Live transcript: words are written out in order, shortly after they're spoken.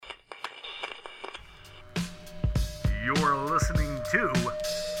listening to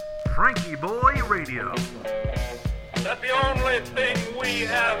FrankieBoi Radio. That the only thing we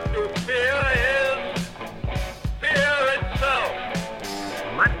have to fear is fear itself.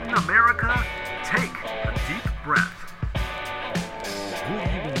 Letting America take a deep breath. Good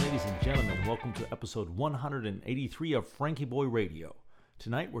evening, ladies and gentlemen. Welcome to episode 183 of FrankieBoi Radio.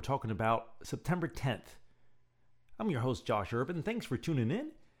 Tonight we're talking about September 10th. I'm your host, Josh Urban. Thanks for tuning in.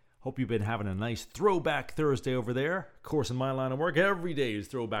 Hope you've been having a nice Throwback Thursday over there. Of course, in my line of work, every day is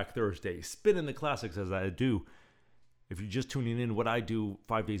Throwback Thursday. Spinning the classics as I do. If you're just tuning in, what I do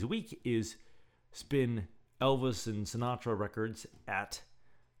 5 days a week is spin Elvis and Sinatra records at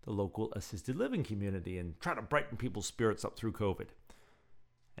the local assisted living community and try to brighten people's spirits up through COVID.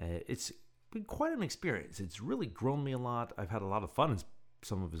 It's been quite an experience. It's really grown me a lot. I've had a lot of fun, and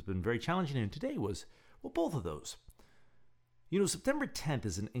some of it's been very challenging, and today was, well, both of those. You know, September 10th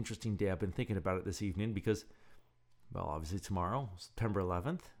is an interesting day. I've been thinking about it this evening because, well, obviously tomorrow, September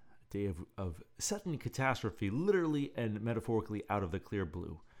 11th, a day of sudden catastrophe, literally and metaphorically out of the clear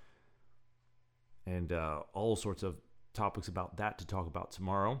blue. And all sorts of topics about that to talk about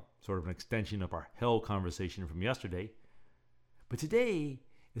tomorrow, sort of an extension of our hell conversation from yesterday. But today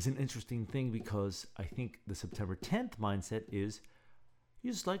is an interesting thing because I think the September 10th mindset is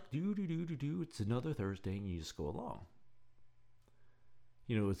you just like do. It's another Thursday and you just go along.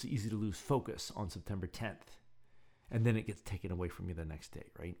 You know, it's easy to lose focus on September 10th, and then it gets taken away from you the next day,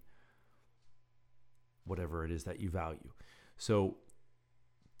 right? Whatever it is that you value. So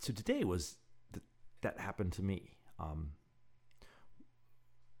today was that happened to me.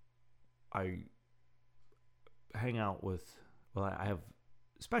 I hang out with, well, I have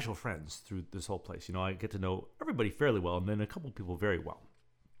special friends through this whole place. You know, I get to know everybody fairly well, and then a couple people very well.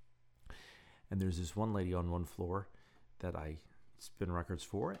 And there's this one lady on one floor that I spin records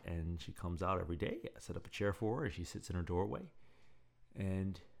for, and she comes out every day. I set up a chair for her, and she sits in her doorway,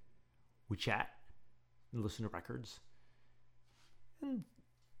 and we chat and listen to records. And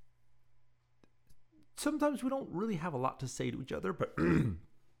sometimes we don't really have a lot to say to each other, but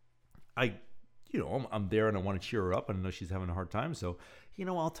I'm there and I want to cheer her up, and I know she's having a hard time, so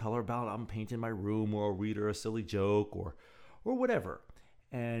I'll tell her about I'm painting my room, or I'll read her a silly joke, or whatever,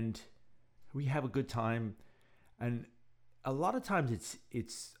 and we have a good time. And a lot of times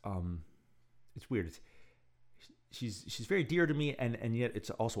it's weird. She's very dear to me, and yet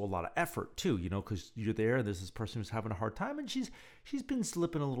it's also a lot of effort too, because you're there and there's this person who's having a hard time, and she's been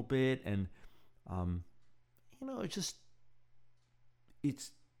slipping a little bit, and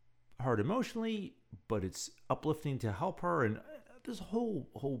it's hard emotionally, but it's uplifting to help her, and there's a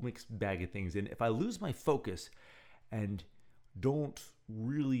whole mixed bag of things. And if I lose my focus and don't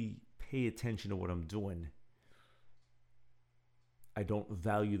really pay attention to what I'm doing, I don't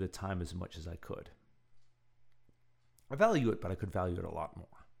value the time as much as I could. I value it, but I could value it a lot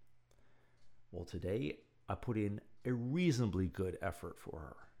more. Well, today I put in a reasonably good effort for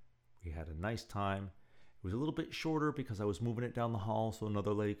her. We had a nice time. It was a little bit shorter because I was moving it down the hall so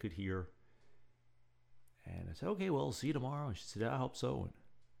another lady could hear. And I said, okay, well, I'll see you tomorrow. And she said, I hope so. And,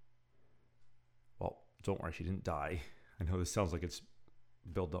 well, don't worry, she didn't die. I know this sounds like it's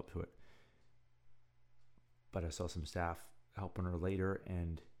built up to it. But I saw some staff helping her later,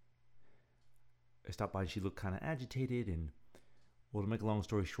 and I stopped by and she looked kind of agitated. And, well, to make a long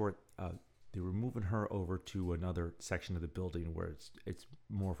story short, they were moving her over to another section of the building where it's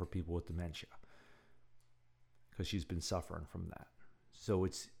more for people with dementia, because she's been suffering from that. So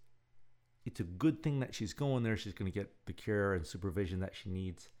it's a good thing that she's going there. She's going to get the care and supervision that she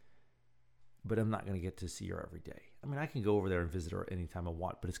needs, but I'm not going to get to see her every day. I mean, I can go over there and visit her anytime I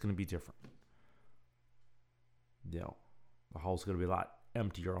want, but it's going to be different. The hall's going to be a lot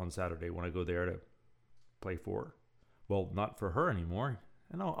emptier on Saturday when I go there to play for her. Well, not for her anymore.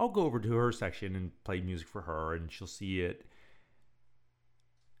 And I'll go over to her section and play music for her, and she'll see it.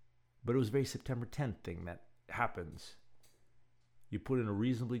 But it was a very September 10th thing that happens. You put in a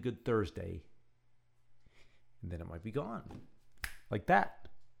reasonably good Thursday, and then it might be gone. Like that.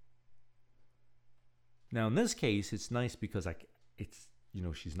 Now, in this case, it's nice because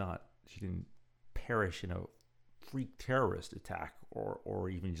she didn't perish in a freak terrorist attack or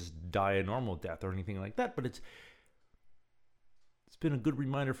even just die a normal death or anything like that. But it's been a good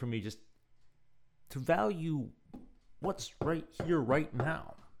reminder for me just to value what's right here, right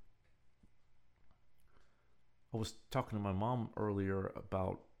now. I was talking to my mom earlier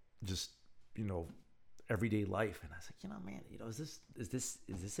about just, everyday life. And I was like, man, is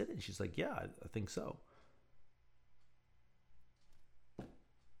this it? And she's like, yeah, I think so.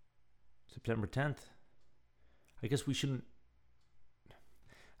 September 10th. I guess we shouldn't,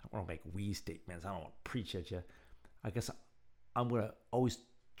 I don't want to make we statements. I don't want to preach at you. I guess I'm going to always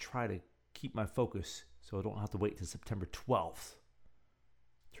try to keep my focus so I don't have to wait till September 12th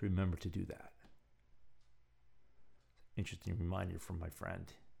to remember to do that. Interesting reminder from my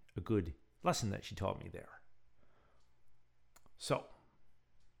friend. A good lesson that she taught me there. So,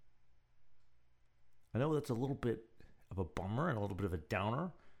 I know that's a little bit of a bummer and a little bit of a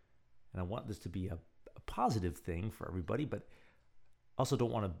downer, and I want this to be a positive thing for everybody, but also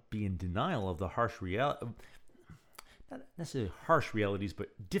don't want to be in denial of the harsh reality, not necessarily harsh realities,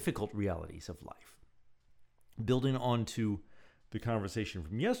 but difficult realities of life. Building on to the conversation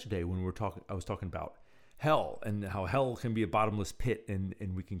from yesterday when I was talking about hell and how hell can be a bottomless pit and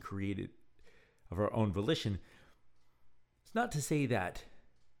we can create it of our own volition. It's not to say that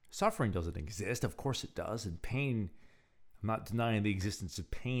suffering doesn't exist. Of course it does. And pain, I'm not denying the existence of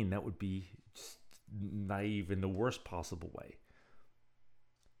pain. That would be just naive in the worst possible way.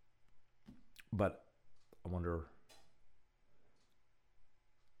 But I wonder,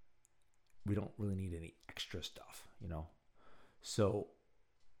 we don't really need any extra stuff, So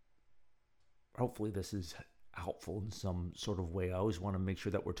hopefully this is helpful in some sort of way. I always want to make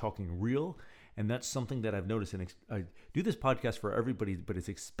sure that we're talking real. And that's something that I've noticed. And I do this podcast for everybody, but it's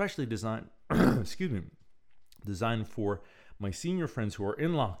especially designed, designed for my senior friends who are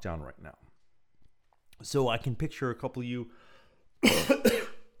in lockdown right now. So I can picture a couple of you, a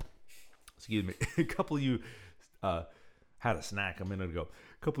couple of you had a snack a minute ago.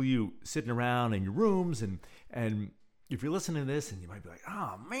 A couple of you sitting around in your rooms, and if you're listening to this, and you might be like,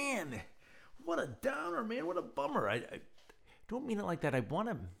 "Oh man, what a downer, man! What a bummer." I don't mean it like that. I want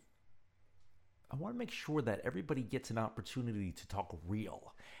to make sure that everybody gets an opportunity to talk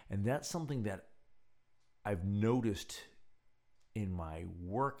real, and that's something that I've noticed in my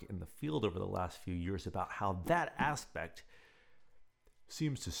work in the field over the last few years about how that aspect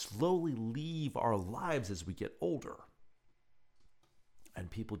seems to slowly leave our lives as we get older. And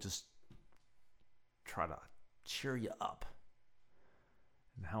people just try to cheer you up.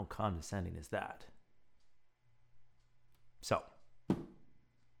 And how condescending is that? So,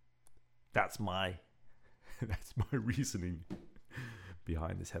 that's my reasoning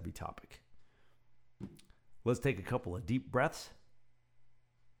behind this heavy topic. Let's take a couple of deep breaths.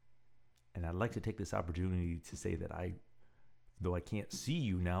 And I'd like to take this opportunity to say that though I can't see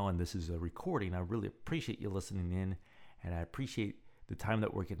you now, and this is a recording, I really appreciate you listening in, and I appreciate the time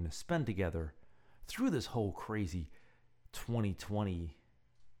that we're getting to spend together through this whole crazy 2020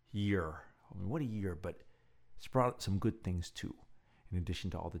 year. I mean, what a year, but it's brought some good things too, in addition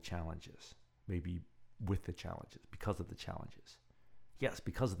to all the challenges, maybe with the challenges, because of the challenges. Yes,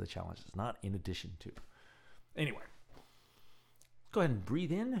 because of the challenges, not in addition to. Anyway, go ahead and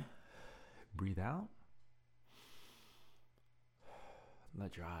breathe in, breathe out.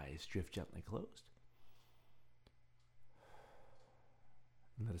 Let your eyes drift gently closed.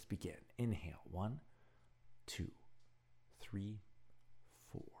 And let us begin. Inhale. 1, 2, 3,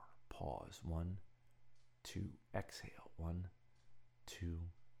 4. Pause. 1, 2. Exhale. 1, 2,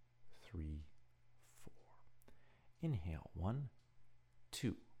 3, 4. Inhale. 1,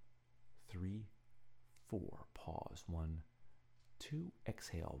 2, 3, 4. Pause. 1, 2.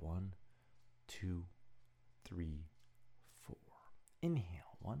 Exhale. 1, 2, 3, 4.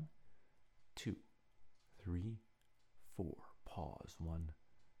 Inhale. 1, 2, 3, 4. Pause. 1,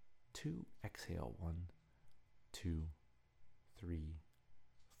 2. Exhale. 1, 2, 3,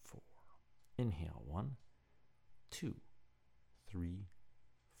 4. Inhale. 1, 2, 3,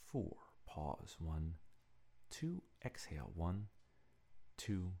 4. Pause. 1, 2. Exhale. 1,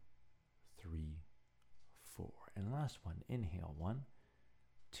 2, 3, 4. And last one. Inhale. 1,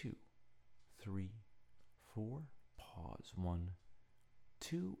 2, 3, 4. Pause. 1,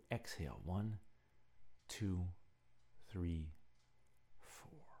 2. Exhale. 1, 2, 3, 4.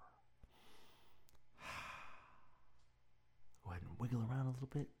 Go ahead and wiggle around a little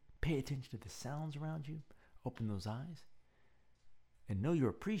bit. Pay attention to the sounds around you. Open those eyes. And know you're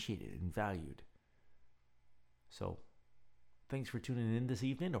appreciated and valued. So, thanks for tuning in this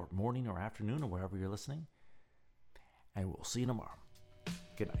evening or morning or afternoon or wherever you're listening. And we'll see you tomorrow.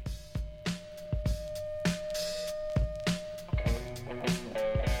 Good night.